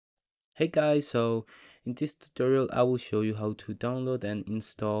Hey guys, so in this tutorial I will show you how to download and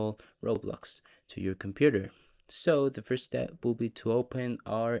install Roblox to your computer. So the first step will be to open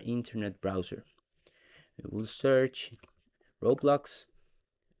our internet browser. We will search Roblox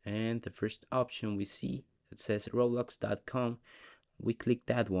and the first option we see that says roblox.com, we click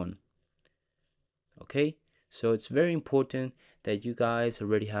that one. Okay, so it's very important that you guys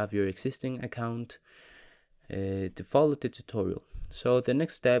already have your existing account to follow the tutorial. So the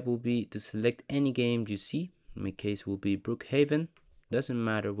next step will be to select any game you see. In my case will be Brookhaven. Doesn't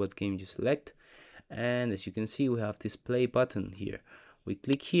matter what game you select. And as you can see, we have this play button here. We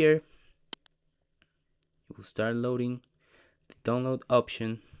click here, it will start loading the download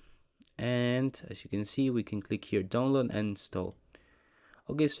option. And as you can see, we can click here, download and install.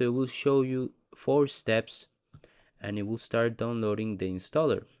 Okay, so it will show you 4 steps and it will start downloading the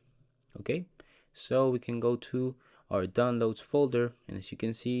installer. Okay, so we can go to our downloads folder, and as you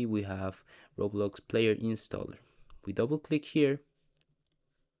can see we have Roblox player installer. We double click here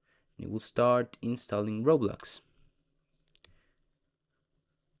and it will start installing Roblox.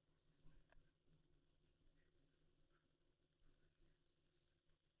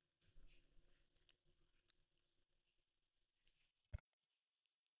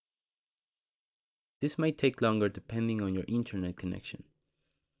 This might take longer depending on your internet connection.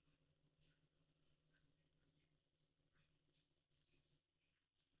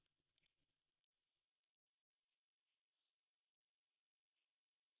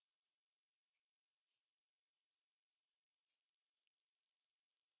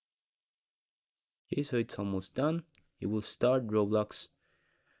 Okay, so it's almost done. It will start Roblox,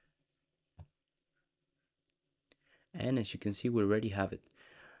 and as you can see we already have it.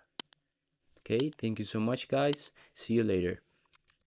 Okay, thank you so much guys, see you later.